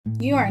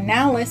You are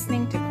now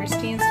listening to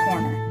Christine's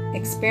Corner,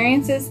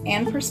 experiences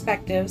and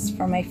perspectives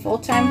from a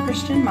full-time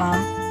Christian mom,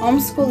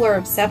 homeschooler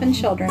of 7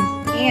 children,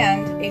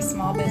 and a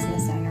small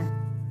business owner.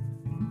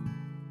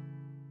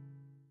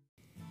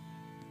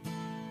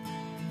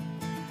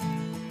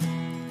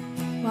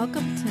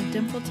 Welcome to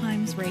Dimple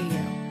Times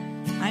Radio.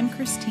 I'm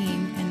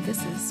Christine, and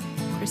this is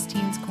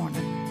Christine's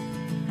Corner.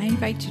 I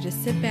invite you to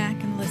sit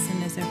back and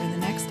listen as over the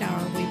next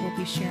hour we will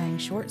be sharing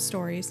short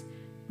stories,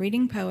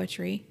 reading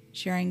poetry,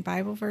 sharing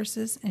Bible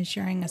verses, and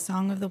sharing a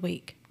song of the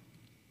week,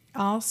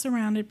 all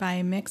surrounded by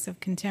a mix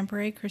of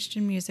contemporary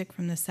Christian music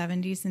from the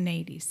 70s and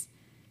 80s.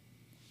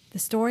 The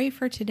story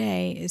for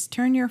today is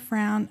Turn Your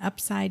Frown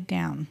Upside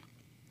Down.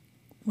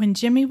 When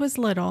Jimmy was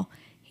little,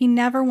 he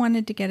never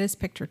wanted to get his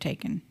picture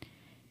taken.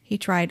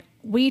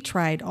 We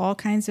tried all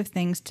kinds of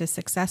things to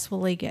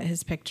successfully get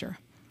his picture.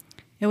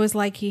 It was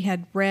like he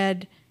had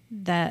read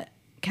that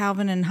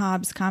Calvin and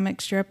Hobbes comic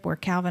strip where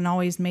Calvin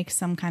always makes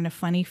some kind of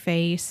funny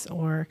face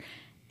or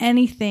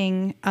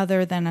anything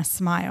other than a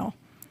smile.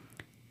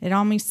 It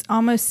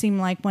almost seemed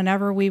like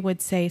whenever we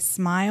would say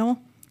smile,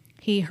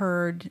 he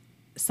heard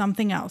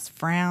something else: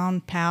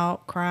 frown,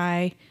 pout,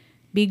 cry,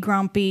 be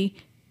grumpy,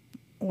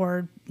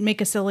 or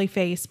make a silly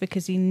face,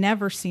 because he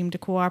never seemed to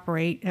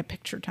cooperate at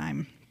picture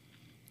time.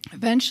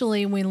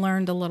 Eventually, we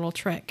learned a little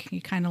trick.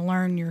 You kind of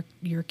learn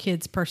your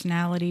kids'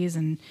 personalities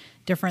and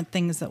different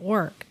things that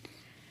work.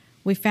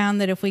 We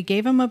found that if we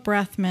gave him a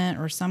breath mint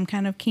or some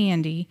kind of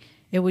candy,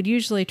 it would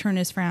usually turn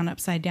his frown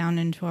upside down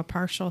into a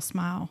partial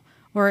smile,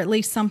 or at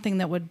least something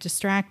that would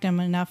distract him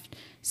enough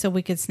so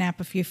we could snap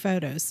a few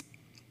photos.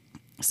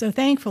 So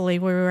thankfully,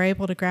 we were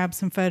able to grab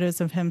some photos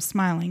of him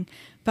smiling,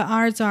 but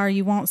odds are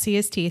you won't see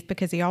his teeth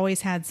because he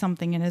always had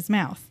something in his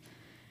mouth.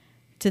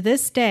 To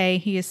this day,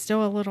 he is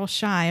still a little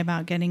shy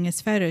about getting his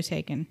photo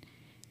taken.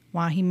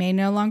 While he may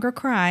no longer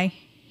cry,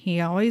 he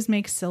always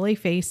makes silly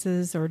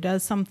faces or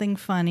does something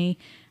funny.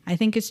 I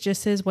think it's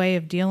just his way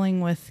of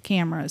dealing with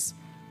cameras.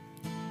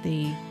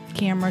 The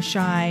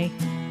camera-shy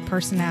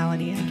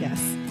personality, I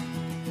guess.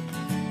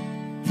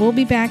 We'll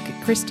be back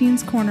at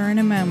Christine's Corner in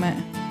a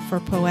moment for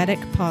Poetic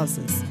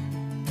Pauses.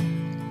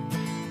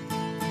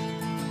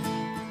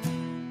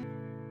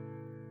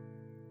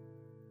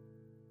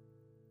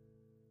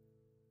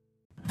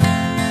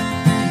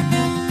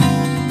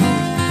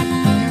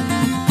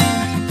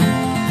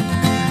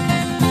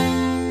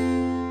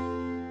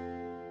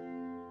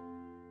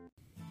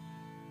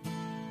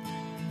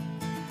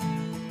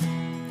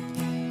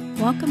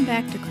 Welcome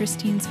back to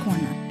Christine's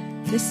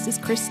Corner. This is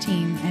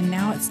Christine, and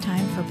now it's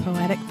time for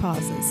Poetic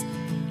Pauses,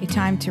 a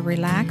time to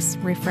relax,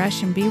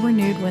 refresh, and be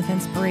renewed with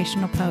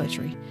inspirational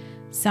poetry,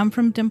 some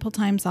from Dimple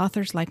Times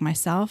authors like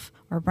myself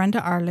or Brenda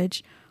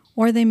Arledge,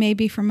 or they may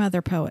be from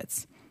other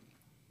poets.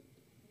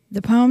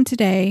 The poem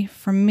today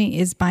from me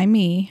is by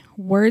me,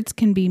 Words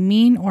Can Be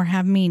Mean or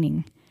Have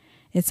Meaning.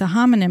 It's a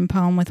homonym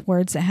poem with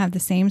words that have the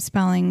same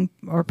spelling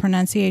or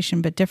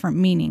pronunciation but different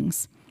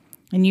meanings.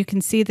 And you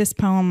can see this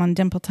poem on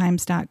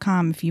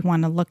dimpletimes.com if you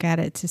want to look at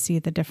it to see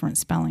the different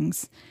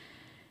spellings.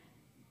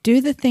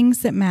 Do the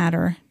things that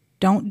matter.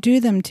 Don't do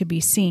them to be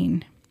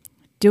seen.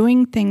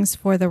 Doing things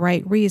for the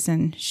right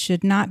reason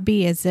should not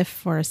be as if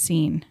for a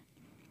scene.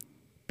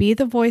 Be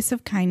the voice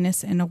of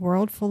kindness in a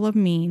world full of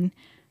mean,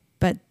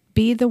 but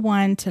be the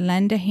one to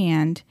lend a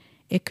hand.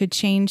 It could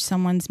change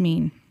someone's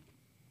mien.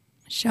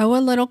 Show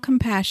a little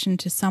compassion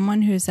to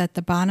someone who's at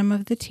the bottom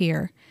of the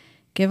tier.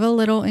 Give a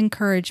little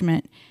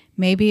encouragement.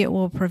 Maybe it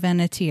will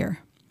prevent a tear.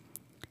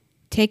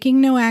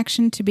 Taking no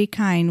action to be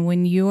kind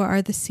when you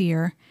are the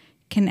seer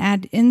can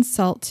add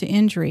insult to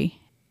injury.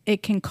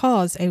 It can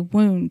cause a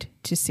wound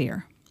to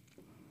sear.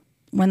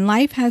 When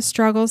life has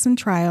struggles and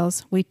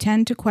trials, we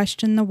tend to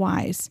question the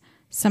whys.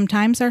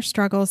 Sometimes our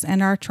struggles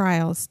and our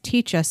trials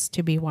teach us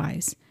to be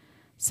wise.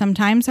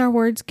 Sometimes our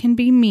words can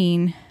be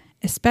mean,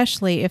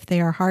 especially if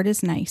they are hard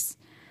as nice.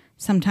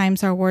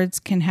 Sometimes our words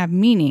can have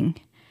meaning.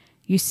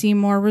 You see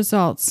more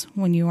results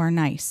when you are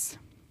nice.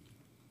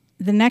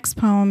 The next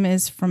poem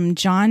is from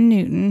John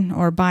Newton,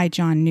 or by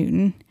John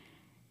Newton.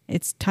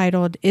 It's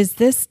titled, Is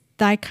This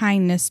Thy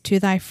Kindness to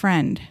Thy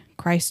Friend,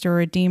 Christ a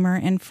Redeemer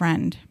and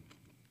Friend?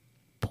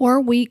 Poor,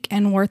 weak,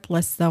 and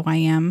worthless though I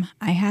am,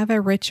 I have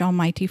a rich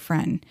almighty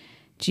friend.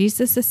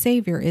 Jesus a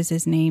Savior is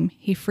his name.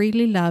 He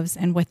freely loves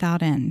and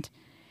without end.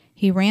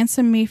 He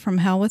ransomed me from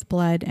hell with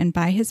blood, and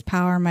by his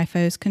power my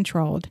foes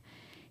controlled.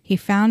 He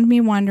found me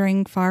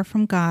wandering far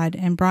from God,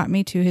 and brought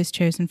me to his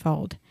chosen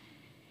fold.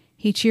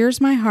 He cheers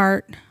my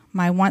heart,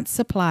 my wants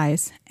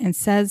supplies, and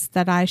says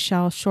that I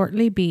shall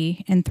shortly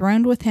be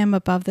enthroned with him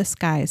above the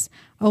skies.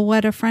 Oh,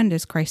 what a friend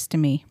is Christ to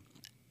me.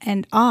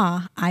 And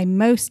I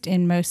most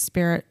in most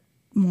spirit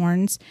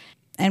mourns,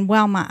 and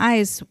while my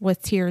eyes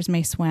with tears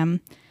may swim,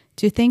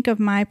 to think of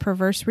my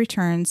perverse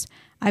returns,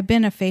 I've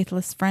been a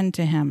faithless friend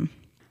to him.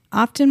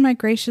 Often my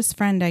gracious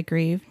friend I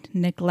grieved,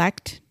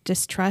 neglect,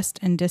 distrust,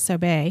 and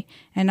disobey,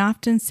 and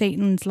often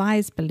Satan's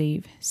lies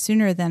believe,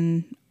 sooner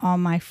than all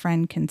my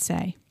friend can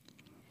say.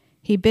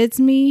 He bids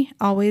me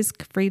always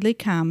freely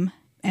come,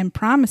 and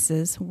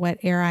promises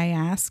whate'er I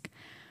ask,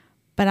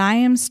 But I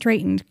am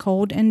straitened,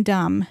 cold, and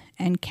dumb,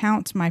 and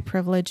count my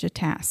privilege a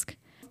task.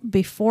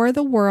 Before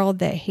the world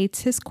that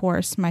hates his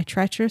course, my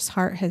treacherous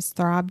heart has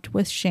throbbed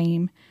with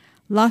shame.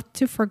 Loth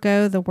to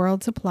forego the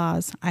world's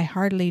applause, I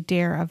hardly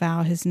dare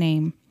avow his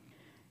name.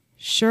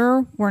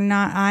 Sure, were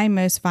not I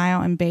most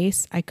vile and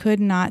base, I could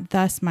not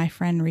thus my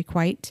friend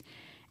requite,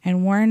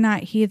 and were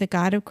not he the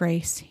God of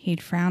grace,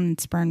 he'd frown and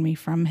spurn me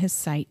from his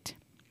sight.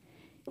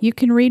 You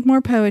can read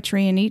more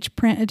poetry in each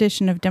print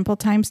edition of Dimple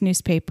Times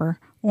newspaper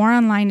or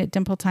online at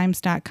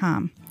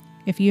dimpletimes.com.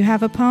 If you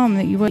have a poem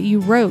that you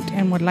wrote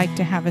and would like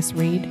to have us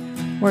read,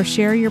 or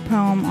share your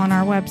poem on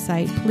our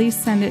website, please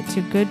send it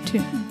to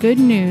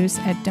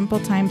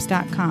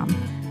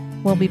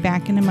goodnews@dimpletimes.com. We'll be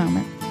back in a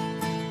moment.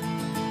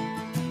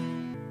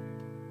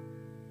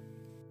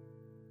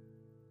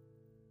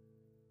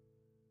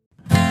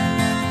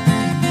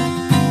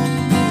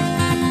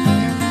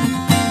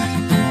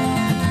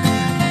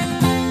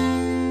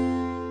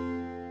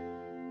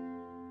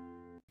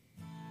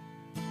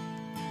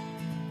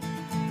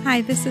 Hi,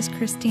 this is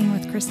Christine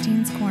with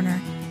Christine's Corner,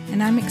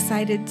 and I'm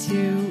excited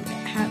to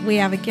we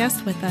have a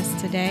guest with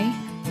us today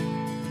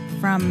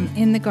from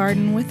In the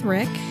Garden with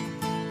Rick,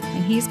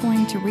 and he's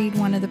going to read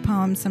one of the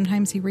poems.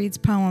 Sometimes he reads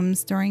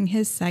poems during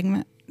his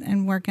segment,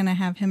 and we're going to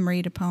have him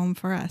read a poem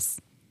for us.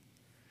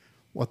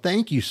 Well,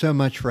 thank you so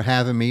much for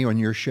having me on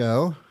your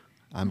show.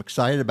 I'm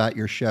excited about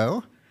your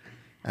show,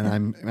 and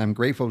I'm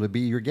grateful to be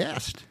your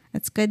guest.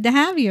 It's good to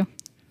have you.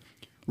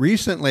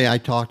 Recently, I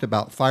talked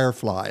about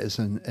fireflies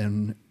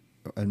in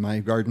my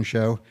garden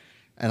show,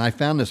 and I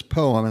found this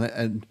poem,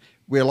 and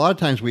a lot of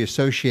times we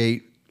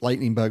associate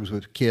lightning bugs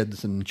with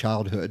kids and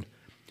childhood,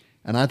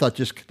 and I thought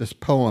just this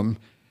poem,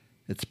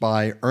 it's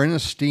by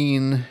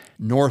Ernestine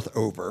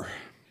Northover,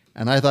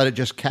 and I thought it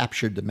just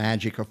captured the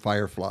magic of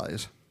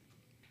fireflies.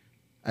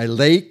 A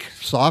lake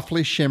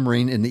softly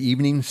shimmering in the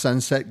evening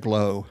sunset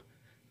glow,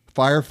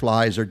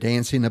 fireflies are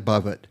dancing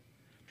above it,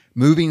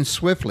 moving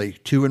swiftly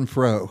to and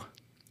fro.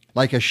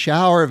 Like a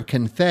shower of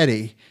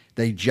confetti,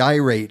 they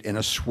gyrate in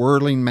a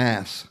swirling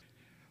mass,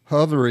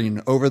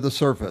 hovering over the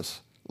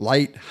surface,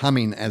 light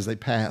humming as they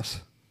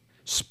pass.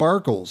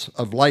 Sparkles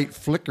of light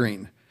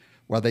flickering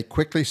while they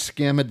quickly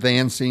skim,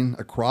 advancing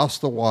across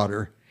the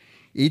water,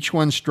 each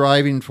one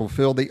striving to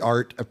fulfill the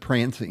art of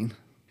prancing.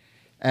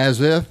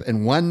 As if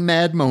in one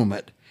mad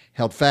moment,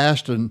 held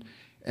fast in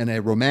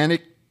a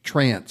romantic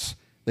trance,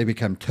 they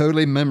become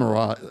totally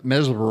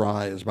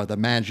mesmerized by the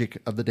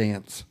magic of the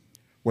dance.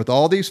 With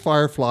all these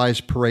fireflies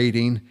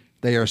parading,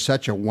 they are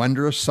such a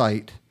wondrous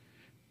sight.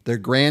 Their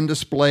grand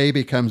display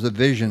becomes a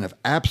vision of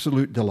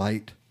absolute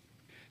delight.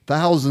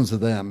 Thousands of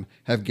them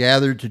have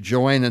gathered to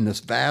join in this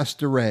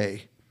vast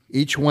array,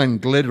 each one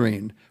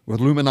glittering with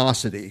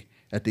luminosity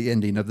at the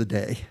ending of the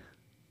day.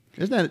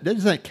 Doesn't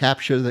that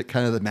capture the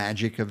kind of the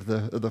magic of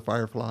the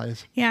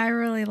fireflies? Yeah, I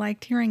really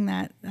liked hearing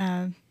that.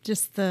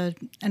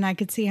 And I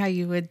could see how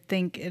you would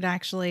think it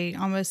actually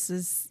almost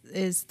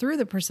is through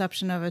the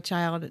perception of a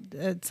child,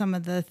 some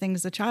of the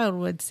things a child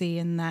would see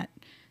in that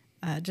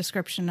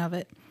description of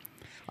it.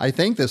 I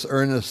think this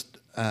Ernest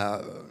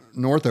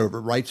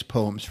Northover writes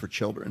poems for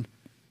children.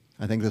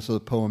 I think this is a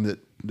poem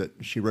that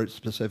she wrote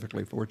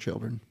specifically for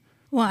children.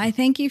 Well, I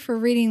thank you for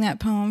reading that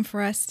poem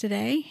for us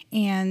today,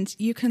 and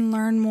you can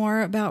learn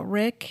more about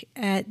Rick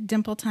at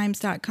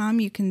dimpletimes.com.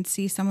 You can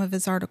see some of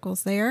his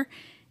articles there,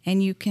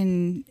 and you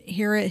can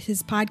hear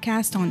his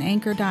podcast on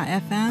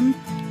anchor.fm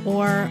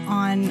or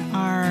on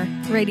our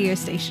radio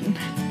station.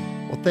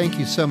 Well, thank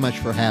you so much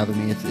for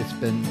having me. It's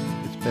been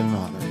an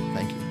honor.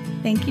 Thank you.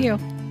 Thank you.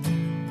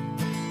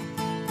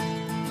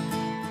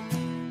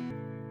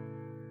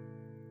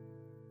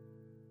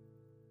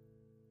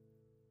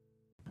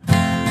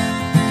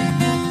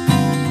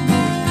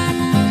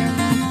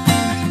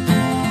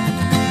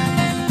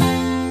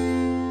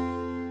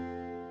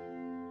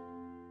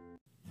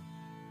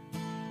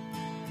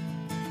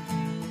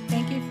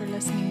 Thank you for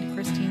listening to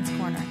Christine's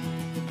Corner.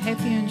 I hope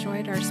you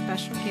enjoyed our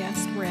special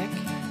guest, Rick.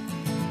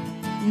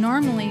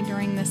 Normally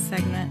during this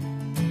segment,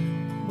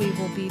 we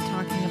will be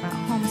talking about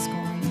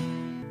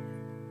homeschooling.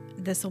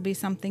 This will be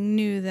something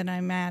new that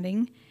I'm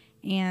adding,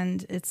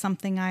 and it's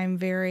something I'm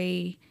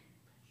very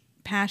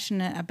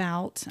passionate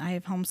about. I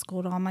have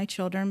homeschooled all my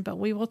children, but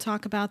we will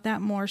talk about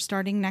that more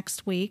starting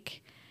next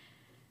week.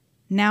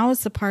 Now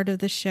is the part of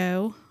the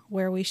show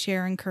where we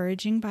share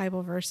encouraging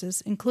Bible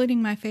verses,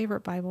 including my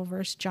favorite Bible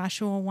verse,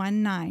 Joshua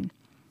 1:9.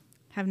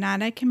 Have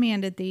not I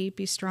commanded thee,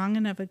 be strong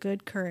and of a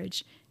good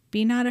courage.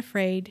 Be not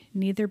afraid,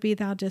 neither be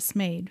thou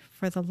dismayed,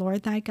 for the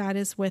Lord thy God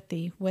is with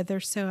thee,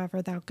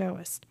 whithersoever thou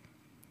goest.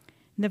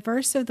 The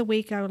verse of the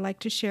week I would like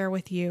to share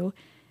with you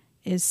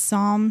is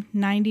Psalm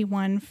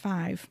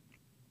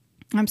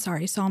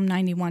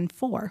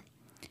 91:4.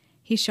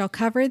 He shall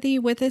cover thee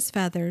with his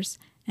feathers,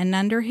 and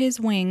under his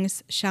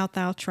wings shalt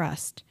thou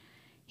trust.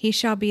 He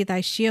shall be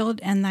thy shield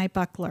and thy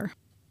buckler.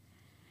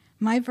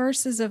 My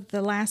verses of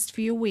the last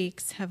few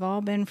weeks have all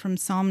been from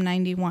Psalm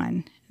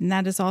 91, and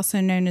that is also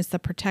known as the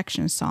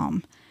protection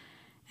psalm.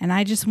 And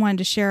I just wanted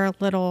to share a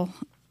little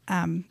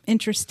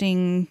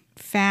interesting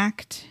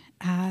fact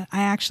I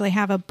actually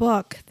have a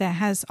book that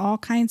has all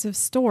kinds of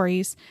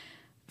stories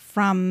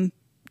from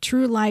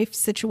true life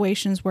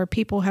situations where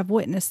people have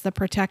witnessed the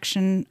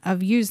protection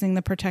of using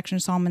the protection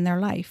psalm in their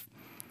life.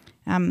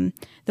 The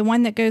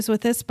one that goes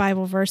with this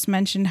Bible verse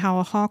mentioned how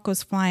a hawk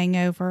was flying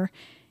over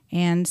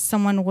and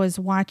someone was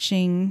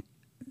watching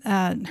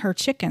her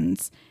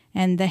chickens,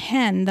 and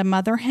the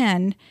mother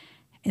hen,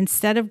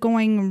 instead of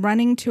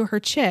running to her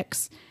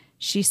chicks,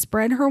 she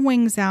spread her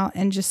wings out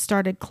and just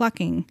started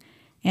clucking.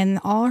 And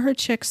all her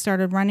chicks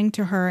started running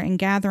to her and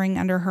gathering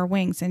under her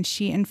wings. And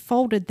she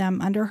enfolded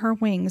them under her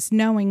wings,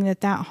 knowing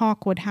that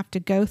hawk would have to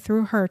go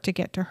through her to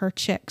get to her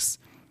chicks.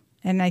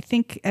 And I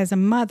think as a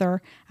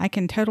mother, I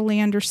can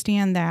totally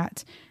understand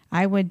that.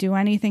 I would do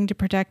anything to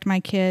protect my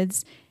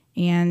kids,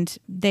 and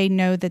they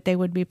know that they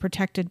would be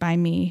protected by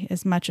me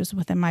as much as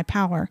within my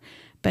power.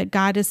 But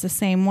God is the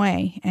same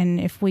way. And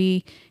if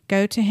we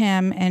go to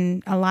him,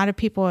 and a lot of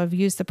people have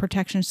used the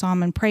protection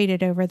psalm and prayed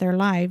it over their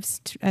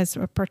lives as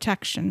a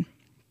protection.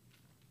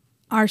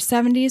 Our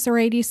 70s or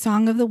 80s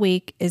song of the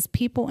week is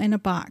People in a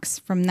Box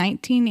from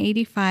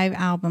 1985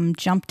 album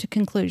Jump to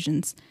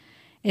Conclusions.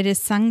 It is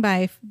sung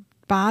by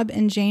Bob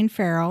and Jane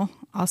Farrell,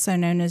 also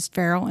known as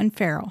Farrell and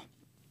Farrell.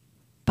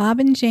 Bob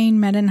and Jane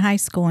met in high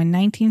school in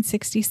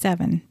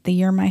 1967, the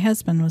year my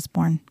husband was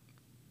born.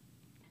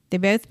 They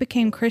both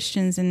became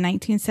Christians in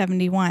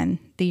 1971,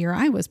 the year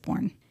I was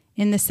born.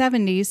 In the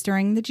 70s,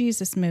 during the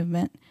Jesus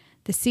movement,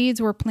 the seeds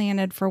were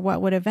planted for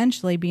what would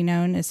eventually be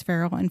known as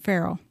Farrell and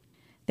Farrell.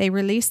 They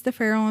released the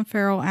Farrell and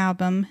Farrell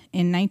album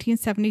in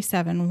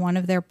 1977. One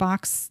of their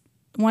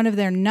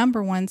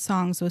number one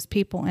songs was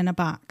People in a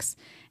Box,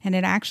 and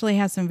it actually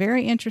has some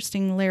very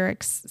interesting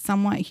lyrics,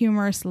 somewhat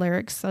humorous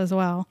lyrics as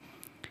well.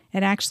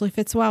 It actually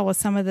fits well with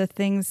some of the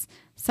things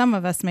some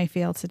of us may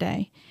feel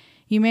today.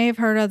 You may have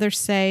heard others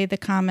say the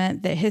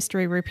comment that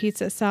history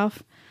repeats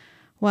itself.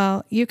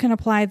 Well, you can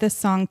apply this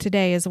song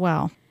today as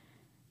well.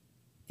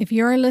 If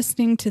you're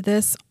listening to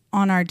this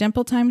on our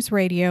Dimple Times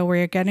radio,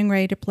 we're getting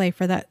ready to play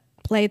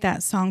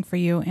that song for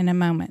you in a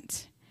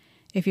moment.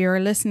 If you're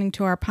listening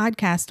to our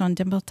podcast on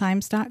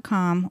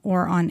dimpletimes.com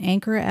or on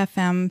Anchor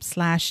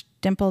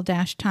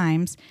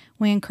FM/dimple-times,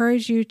 we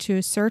encourage you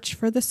to search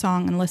for the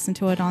song and listen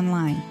to it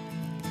online.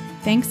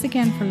 Thanks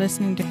again for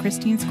listening to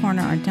Christine's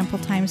Corner on Dimple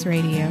Times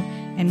Radio,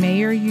 and may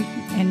you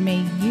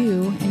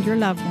and your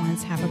loved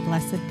ones have a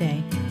blessed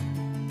day.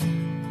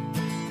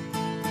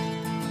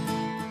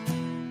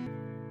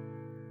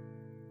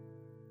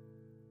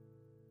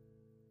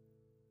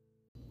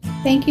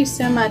 Thank you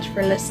so much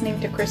for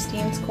listening to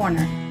Christine's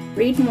Corner.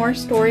 Read more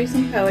stories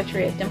and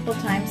poetry at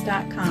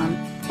dimpletimes.com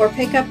or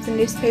pick up the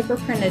newspaper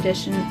print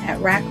edition at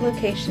rack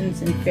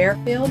locations in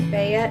Fairfield,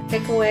 Fayette,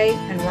 Pickaway,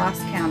 and Ross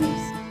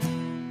counties.